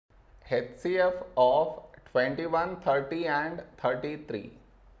HCF of 21, 30 and 33.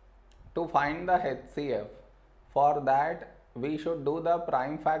 To find the HCF, for that we should do the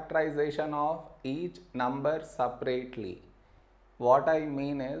prime factorization of each number separately. What I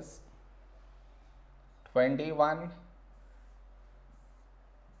mean is 21,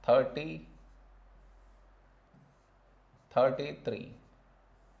 30, 33.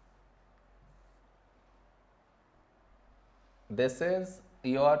 This is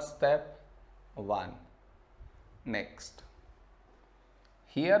your step 1. Next,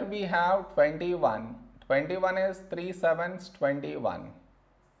 here we have 21. 21 is 3 sevens 21.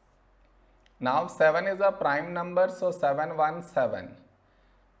 Now 7 is a prime number, so 7 1 7.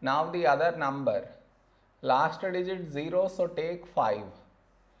 Now the other number, last digit 0, so take 5.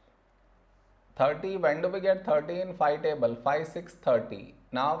 30, when do we get 30 in 5 table? 5 6 30.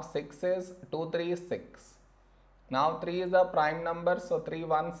 Now 6 is 2 3 6. Now 3 is a prime number, so 3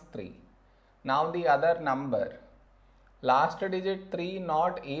 1s 3. Now the other number, last digit 3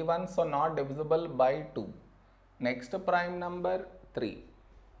 not even, so not divisible by 2. Next prime number 3.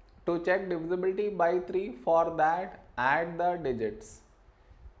 To check divisibility by 3, for that add the digits.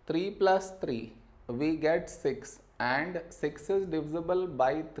 3 plus 3, we get 6, and 6 is divisible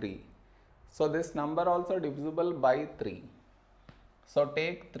by 3. So this number also divisible by 3. So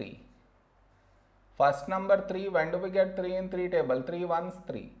take 3. First number 3, when do we get 3 in 3 table? 3 1s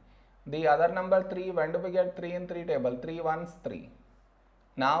 3. The other number 3, when do we get 3 in 3 table? 3 1s 3.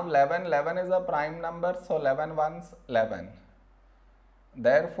 Now 11, 11 is a prime number, so 11 1s 11.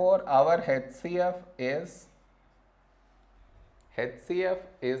 Therefore our HCF is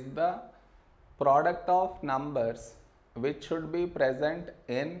the product of numbers which should be present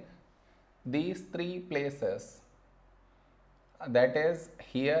in these three places, that is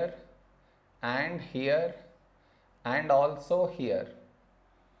here and also here.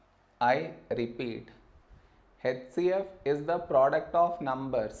 I repeat, HCF is the product of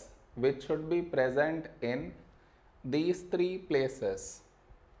numbers which should be present in these three places.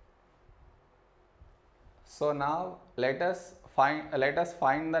 So now let us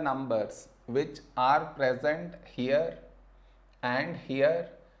find the numbers which are present here and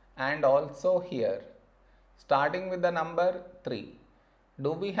also here. Starting with the number 3.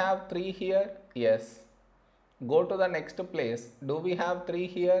 Do we have 3 here? Yes. Go to the next place. Do we have 3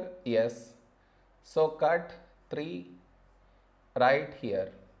 here? Yes. So cut 3 right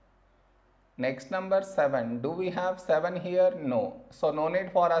here. Next number 7. Do we have 7 here? No. So no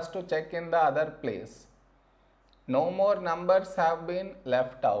need for us to check in the other place. No more numbers have been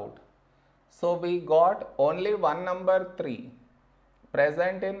left out. So we got only one number 3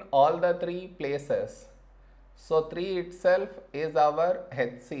 present in all the three places. So 3 itself is our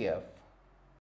HCF.